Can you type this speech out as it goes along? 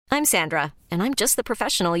I'm Sandra, and I'm just the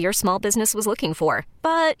professional your small business was looking for.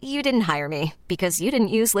 But you didn't hire me because you didn't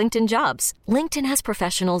use LinkedIn Jobs. LinkedIn has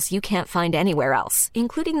professionals you can't find anywhere else,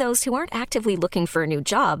 including those who aren't actively looking for a new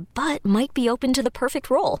job, but might be open to the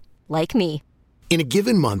perfect role, like me. In a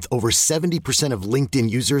given month, over 70% of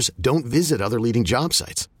LinkedIn users don't visit other leading job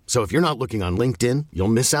sites. So if you're not looking on LinkedIn, you'll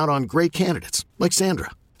miss out on great candidates like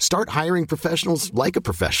Sandra. Start hiring professionals like a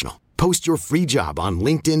professional. Post your free job on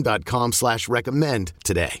linkedin.com/recommend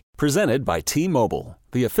today. Presented by T-Mobile,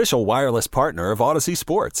 the official wireless partner of Odyssey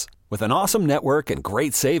Sports. With an awesome network and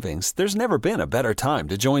great savings, there's never been a better time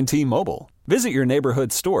to join T-Mobile. Visit your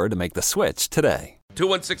neighborhood store to make the switch today.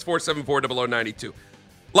 216-474-0092.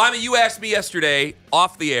 Lima, you asked me yesterday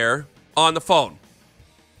off the air on the phone,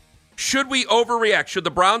 should we overreact? Should the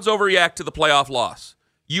Browns overreact to the playoff loss?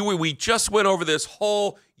 We just went over this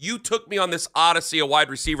whole, you took me on this odyssey of wide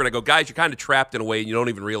receiver, and I go, guys, you're kind of trapped in a way and you don't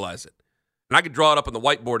even realize it. And I could draw it up on the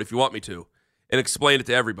whiteboard if you want me to and explain it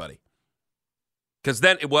to everybody. Because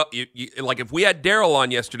then, like if we had Daryl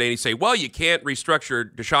on yesterday and he'd say, well, you can't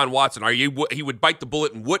restructure Deshaun Watson, he would bite the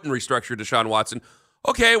bullet and wouldn't restructure Deshaun Watson.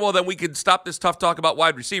 Okay, well, then we could stop this tough talk about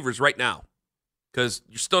wide receivers right now because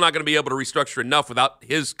you're still not going to be able to restructure enough without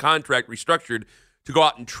his contract restructured to go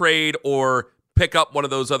out and trade or pick up one of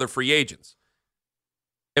those other free agents.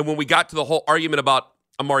 And when we got to the whole argument about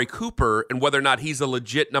Amari Cooper and whether or not he's a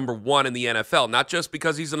legit number one in the NFL, not just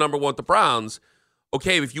because he's the number one with the Browns,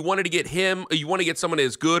 okay, if you wanted to get him, or you want to get someone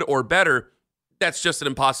as good or better, that's just an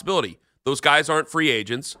impossibility. Those guys aren't free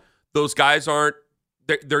agents. Those guys aren't,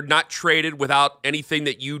 they're not traded without anything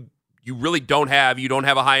that you really don't have. You don't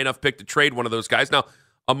have a high enough pick to trade one of those guys. Now,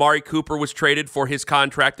 Amari Cooper was traded for his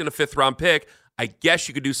contract and a fifth-round pick. I guess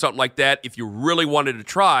you could do something like that if you really wanted to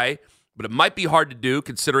try, but it might be hard to do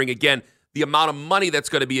considering, again, the amount of money that's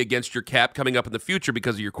going to be against your cap coming up in the future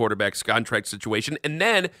because of your quarterback's contract situation. And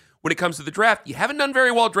then when it comes to the draft, you haven't done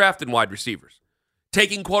very well drafting wide receivers,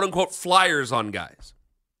 taking quote-unquote flyers on guys.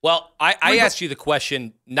 Well, I asked you the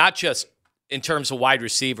question not just in terms of wide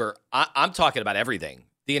receiver. I'm talking about everything,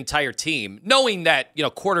 the entire team, knowing that,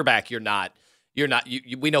 quarterback, we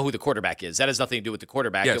know who the quarterback is. That has nothing to do with the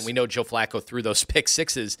quarterback. Yes. And we know Joe Flacco threw those pick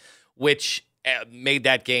sixes, which made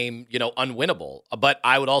that game, unwinnable. But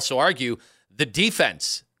I would also argue the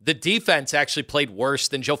defense actually played worse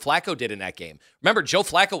than Joe Flacco did in that game. Remember, Joe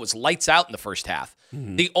Flacco was lights out in the first half.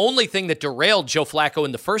 Mm-hmm. The only thing that derailed Joe Flacco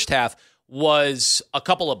in the first half was a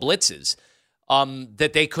couple of blitzes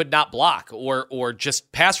that they could not block or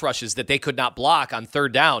just pass rushes that they could not block on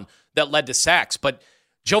third down that led to sacks. But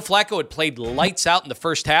Joe Flacco had played lights out in the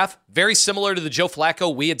first half, very similar to the Joe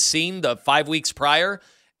Flacco we had seen the 5 weeks prior,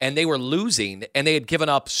 and they were losing, and they had given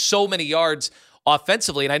up so many yards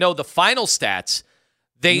offensively. And I know the final stats,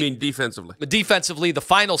 You mean defensively? Defensively, the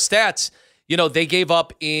final stats, they gave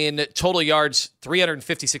up in total yards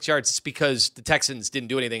 356 yards. It's because the Texans didn't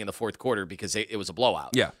do anything in the fourth quarter because it was a blowout.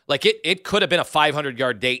 Yeah. Like it could have been a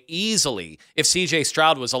 500-yard day easily if C.J.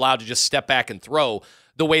 Stroud was allowed to just step back and throw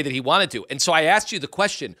the way that he wanted to. And so I asked you the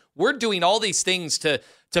question, we're doing all these things to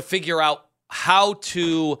figure out how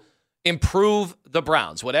to improve the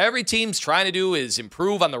Browns. What every team's trying to do is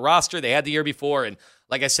improve on the roster they had the year before. And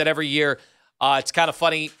like I said, every year, it's kind of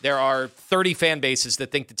funny. There are 30 fan bases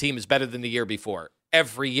that think the team is better than the year before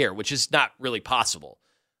every year, which is not really possible.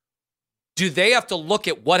 Do they have to look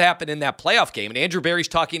at what happened in that playoff game? And Andrew Berry's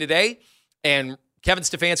talking today, and Kevin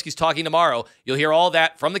Stefanski's talking tomorrow. You'll hear all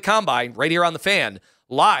that from the Combine right here on The Fan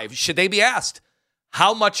live. Should they be asked,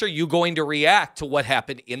 how much are you going to react to what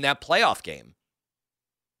happened in that playoff game?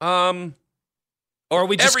 Or are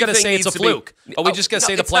we just going to say it's a fluke? Are we just going to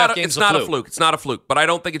say the playoff game's a fluke? It's not a fluke. It's not a fluke, but I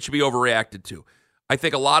don't think it should be overreacted to. I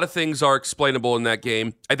think a lot of things are explainable in that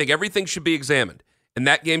game. I think everything should be examined, and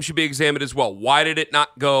that game should be examined as well. Why did it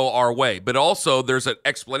not go our way? But also, there's an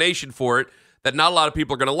explanation for it that not a lot of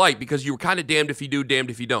people are going to like because you were kind of damned if you do, damned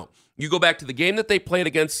if you don't. You go back to the game that they played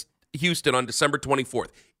against Houston on December 24th.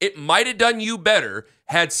 It might have done you better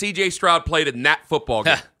had C.J. Stroud played in that football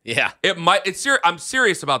game. Yeah. It might. I'm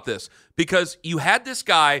serious about this because you had this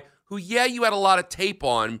guy who, you had a lot of tape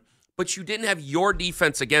on, but you didn't have your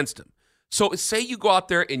defense against him. So say you go out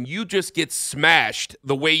there and you just get smashed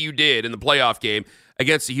the way you did in the playoff game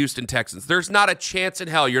against the Houston Texans. There's not a chance in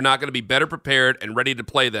hell you're not going to be better prepared and ready to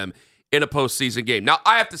play them in a postseason game. Now,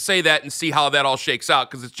 I have to say that and see how that all shakes out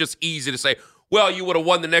because it's just easy to say, well, you would have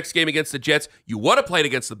won the next game against the Jets. You would have played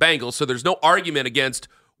against the Bengals, so there's no argument against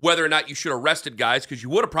whether or not you should have rested guys because you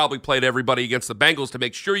would have probably played everybody against the Bengals to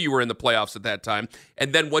make sure you were in the playoffs at that time.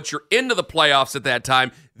 And then once you're into the playoffs at that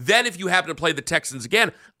time, then if you happen to play the Texans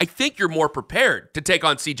again, I think you're more prepared to take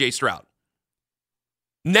on C.J. Stroud.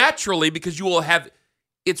 Naturally, because you will have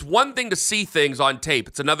it's one thing to see things on tape.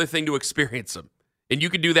 It's another thing to experience them. And you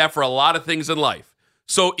can do that for a lot of things in life.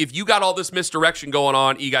 So if you got all this misdirection going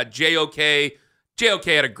on, you got JOK. JOK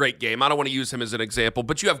had a great game. I don't want to use him as an example,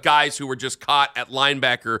 but you have guys who were just caught at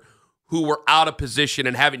linebacker who were out of position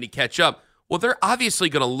and having to catch up. Well, they're obviously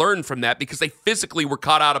going to learn from that because they physically were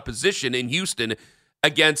caught out of position in Houston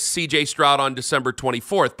against C.J. Stroud on December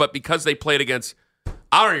 24th. But because they played against,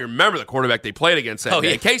 I don't even remember the quarterback they played against that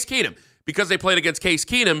day, Case Keenum. Because they played against Case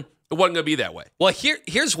Keenum, it wasn't going to be that way. Well,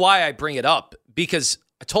 here's why I bring it up. Because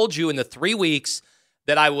I told you in the 3 weeks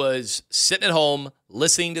that I was sitting at home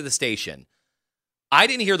listening to the station, I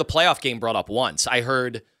didn't hear the playoff game brought up once. I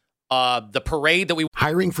heard the parade that we...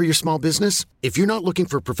 Hiring for your small business? If you're not looking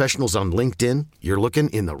for professionals on LinkedIn, you're looking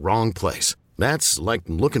in the wrong place. That's like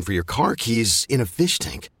looking for your car keys in a fish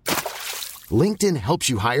tank. LinkedIn helps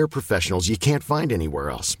you hire professionals you can't find anywhere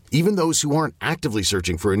else, even those who aren't actively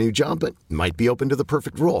searching for a new job but might be open to the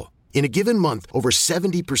perfect role. In a given month, over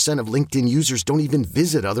 70% of LinkedIn users don't even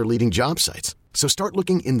visit other leading job sites. So start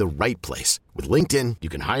looking in the right place. With LinkedIn, you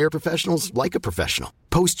can hire professionals like a professional.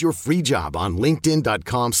 Post your free job on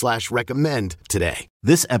linkedin.com/recommend today.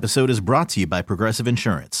 This episode is brought to you by Progressive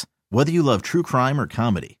Insurance. Whether you love true crime or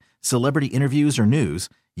comedy, celebrity interviews or news,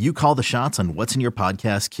 you call the shots on what's in your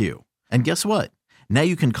podcast queue. And guess what? Now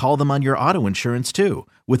you can call them on your auto insurance too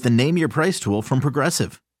with the Name Your Price tool from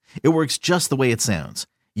Progressive. It works just the way it sounds.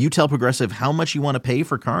 You tell Progressive how much you want to pay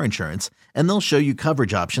for car insurance, and they'll show you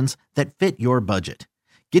coverage options that fit your budget.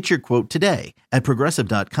 Get your quote today at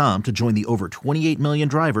Progressive.com to join the over 28 million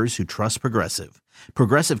drivers who trust Progressive.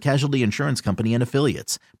 Progressive Casualty Insurance Company and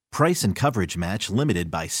Affiliates. Price and coverage match limited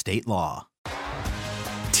by state law.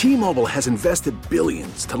 T-Mobile has invested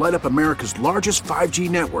billions to light up America's largest 5G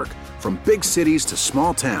network, from big cities to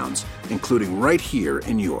small towns, including right here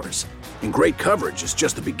in yours. And great coverage is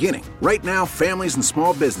just the beginning. Right now, families and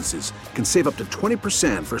small businesses can save up to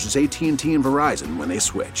 20% versus AT&T and Verizon when they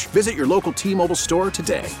switch. Visit your local T-Mobile store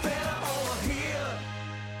today.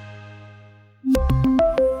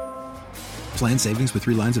 Plan savings with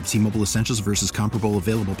 3 lines of T-Mobile Essentials versus comparable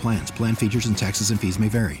available plans. Plan features and taxes and fees may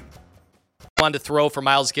vary. Wanted to throw for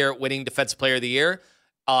Myles Garrett winning Defensive Player of the Year,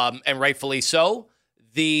 and rightfully so.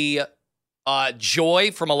 The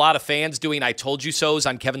joy from a lot of fans doing I told you so's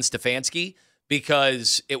on Kevin Stefanski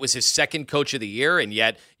because it was his second coach of the year, and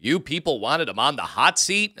yet you people wanted him on the hot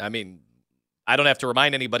seat. I mean, I don't have to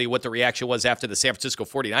remind anybody what the reaction was after the San Francisco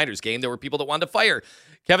 49ers game. There were people that wanted to fire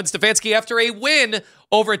Kevin Stefanski after a win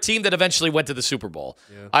over a team that eventually went to the Super Bowl.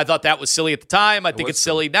 Yeah. I thought that was silly at the time. I think it's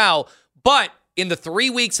silly now. But in the 3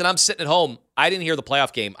 weeks that I'm sitting at home, I didn't hear the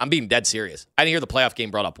playoff game. I'm being dead serious. I didn't hear the playoff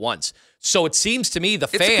game brought up once. So it seems to me the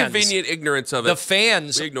fans... It's a convenient ignorance of it. The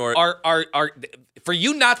fans are for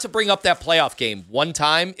you not to bring up that playoff game one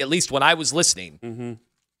time, at least when I was listening,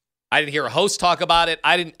 I didn't hear a host talk about it.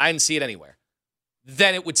 I didn't see it anywhere.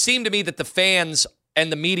 Then it would seem to me that the fans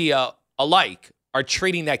and the media alike are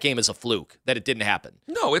treating that game as a fluke, that it didn't happen.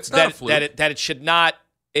 No, it's not a fluke. That it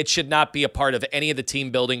should not be a part of any of the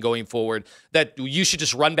team building going forward, that you should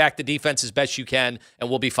just run back the defense as best you can, and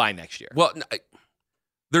we'll be fine next year. Well,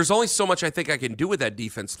 there's only so much I think I can do with that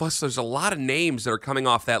defense. Plus, there's a lot of names that are coming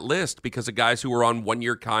off that list because of guys who were on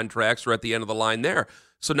one-year contracts or at the end of the line there.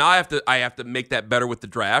 So now I have to make that better with the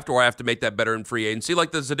draft, or I have to make that better in free agency,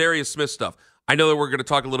 like the Zadarius Smith stuff. I know that we're going to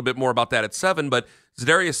talk a little bit more about that at 7, but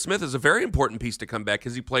Zadarius Smith is a very important piece to come back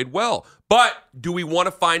because he played well. But do we want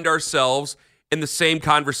to find ourselves in the same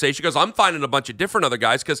conversation? Because I'm finding a bunch of different other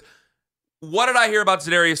guys. Because what did I hear about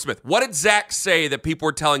Zadarius Smith? What did Zach say that people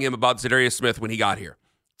were telling him about Zadarius Smith when he got here?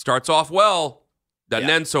 Starts off well, doesn't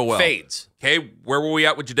end so well. Fades. Okay, where were we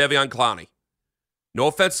at with Jadeveon Clowney? No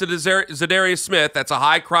offense to Zadarius Smith. That's a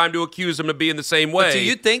high crime to accuse him of being the same way. But do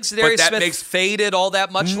you think Zadarius Smith faded all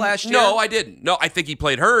that much last year? No, I didn't. No, I think he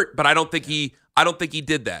played hurt, but I don't think he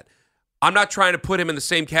did that. I'm not trying to put him in the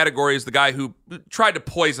same category as the guy who tried to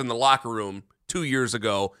poison the locker room 2 years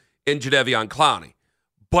ago in Jadeveon Clowney.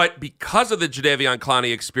 But because of the Jadeveon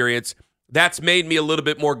Clowney experience, that's made me a little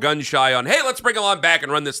bit more gun-shy on, hey, let's bring him on back and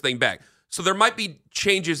run this thing back. So there might be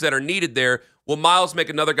changes that are needed there. Will Myles make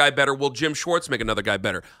another guy better? Will Jim Schwartz make another guy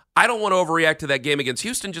better? I don't want to overreact to that game against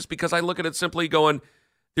Houston just because I look at it simply going,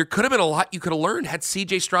 there could have been a lot you could have learned had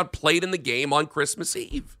C.J. Stroud played in the game on Christmas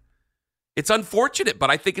Eve. It's unfortunate, but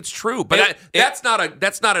I think it's true. But that's not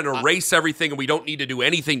an erase everything and we don't need to do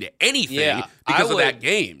anything to anything because of that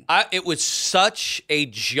game. It was such a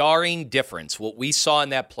jarring difference, what we saw in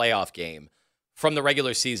that playoff game from the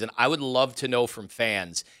regular season. I would love to know from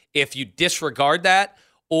fans if you disregard that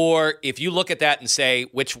or if you look at that and say,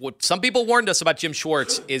 which what some people warned us about Jim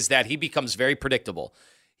Schwartz, is that he becomes very predictable.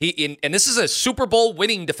 And this is a Super Bowl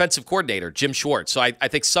winning defensive coordinator, Jim Schwartz. So I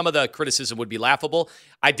think some of the criticism would be laughable.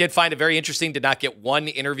 I did find it very interesting to not get one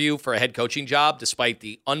interview for a head coaching job, despite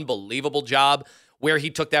the unbelievable job where he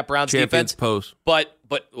took that Browns Champions defense. Post. But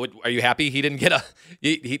are you happy he didn't get a?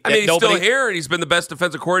 He's still here, and he's been the best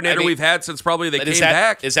defensive coordinator we've had since probably they came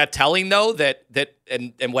back. Is that telling though that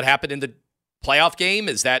what happened in the playoff game,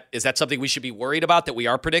 is that something we should be worried about, that we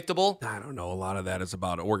are predictable? I don't know. A lot of that is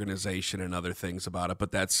about organization and other things about it,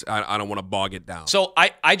 but I don't want to bog it down. So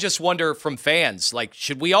I just wonder from fans, like,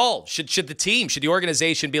 should the team, should the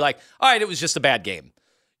organization be like, all right, it was just a bad game?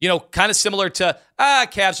 Kind of similar to,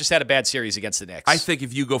 Cavs just had a bad series against the Knicks. I think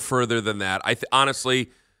if you go further than that,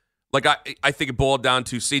 honestly, I think it boiled down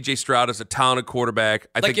to C.J. Stroud as a talented quarterback.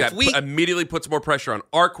 I think that immediately puts more pressure on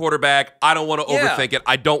our quarterback. I don't want to overthink it.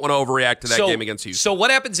 I don't want to overreact to that game against Houston. So what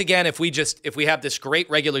happens again if we have this great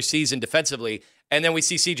regular season defensively, and then we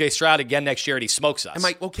see C.J. Stroud again next year and he smokes us?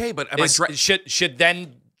 Should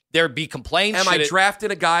then there be complaints? Am I drafting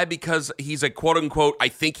a guy because he's a quote-unquote, I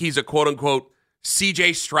think he's a quote-unquote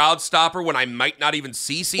C.J. Stroud stopper when I might not even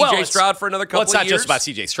see C.J. Stroud for another couple of years? Well, it's not just about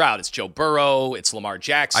C.J. Stroud. It's Joe Burrow. It's Lamar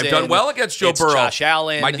Jackson. I've done well against Joe Burrow. Josh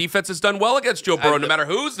Allen. My defense has done well against Joe Burrow, no matter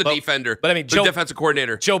who's the defender. But I mean, the defensive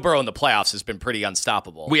coordinator. Joe Burrow in the playoffs has been pretty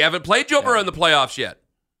unstoppable. We haven't played Joe Burrow in the playoffs yet.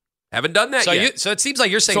 Haven't done that yet. So it seems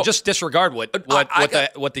like you're saying just disregard what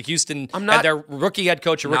the Houston and their rookie head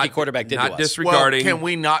coach or rookie quarterback did to us. Not disregarding. Well, can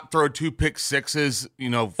we not throw 2 pick sixes,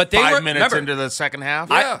 but 5 minutes into the second half?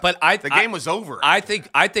 Yeah. The game was over. I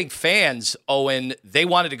think fans, Owen, they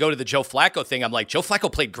wanted to go to the Joe Flacco thing. I'm like, Joe Flacco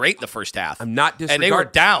played great in the first half. I'm not disregarding. And they were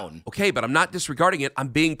down. Okay, but I'm not disregarding it. I'm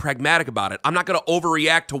being pragmatic about it. I'm not going to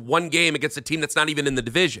overreact to one game against a team that's not even in the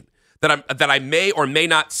division, that I may or may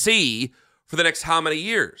not see for the next how many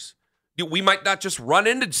years. We might not just run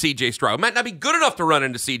into C.J. Stroud. It might not be good enough to run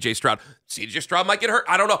into C.J. Stroud. C.J. Stroud might get hurt.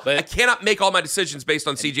 I don't know. But I cannot make all my decisions based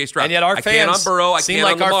on C.J. Stroud. And yet our fans seem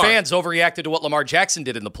like our Lamar. fans overreacted to what Lamar Jackson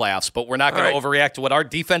did in the playoffs, but we're not going to overreact to what our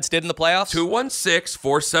defense did in the playoffs?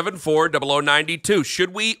 216-474-0092.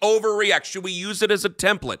 Should we overreact? Should we use it as a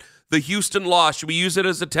template? The Houston loss, should we use it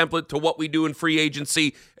as a template to what we do in free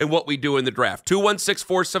agency and what we do in the draft?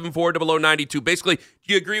 216-474-0092. Basically,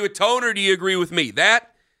 do you agree with Tone or do you agree with me?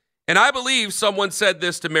 And I believe someone said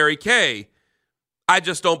this to Mary Kay. I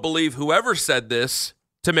just don't believe whoever said this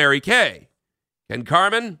to Mary Kay. Ken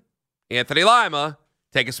Carmen, Anthony Lima,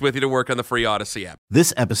 take us with you to work on the free Odyssey app.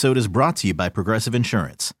 This episode is brought to you by Progressive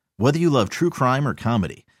Insurance. Whether you love true crime or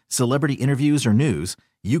comedy, celebrity interviews or news,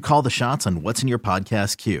 you call the shots on what's in your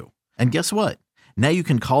podcast queue. And guess what? Now you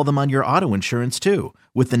can call them on your auto insurance too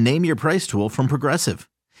with the Name Your Price tool from Progressive.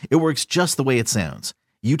 It works just the way it sounds.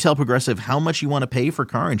 You tell Progressive how much you want to pay for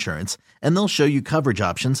car insurance, and they'll show you coverage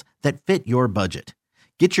options that fit your budget.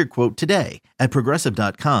 Get your quote today at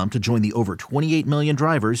Progressive.com to join the over 28 million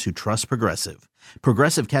drivers who trust Progressive.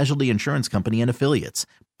 Progressive Casualty Insurance Company and Affiliates.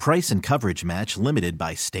 Price and coverage match limited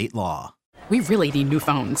by state law. We really need new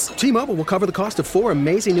phones. T-Mobile will cover the cost of 4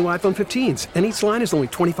 amazing new iPhone 15s, and each line is only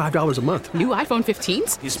 $25 a month. New iPhone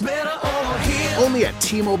 15s? It's better over here. Only at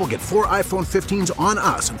T-Mobile, get 4 iPhone 15s on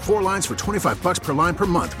us and 4 lines for $25 per line per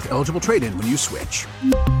month with eligible trade-in when you switch.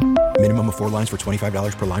 Minimum of 4 lines for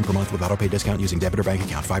 $25 per line per month with autopay discount using debit or bank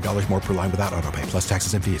account. $5 more per line without autopay, plus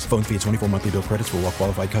taxes and fees. Phone fee at 24 monthly bill credits for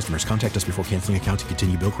well-qualified customers. Contact us before canceling account to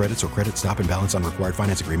continue bill credits or credit stop and balance on required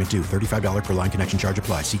finance agreement due. $35 per line connection charge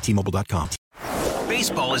applies. See T-Mobile.com.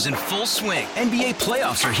 Baseball is in full swing. NBA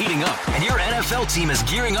playoffs are heating up, and your NFL team is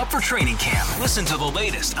gearing up for training camp. Listen to the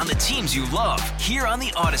latest on the teams you love here on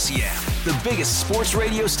the Odyssey app. The biggest sports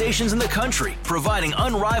radio stations in the country, providing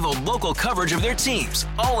unrivaled local coverage of their teams,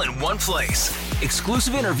 all in one place.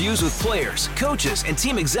 Exclusive interviews with players, coaches, and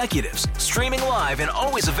team executives, streaming live and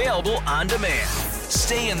always available on demand.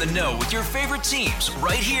 Stay in the know with your favorite teams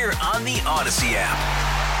right here on the Odyssey app.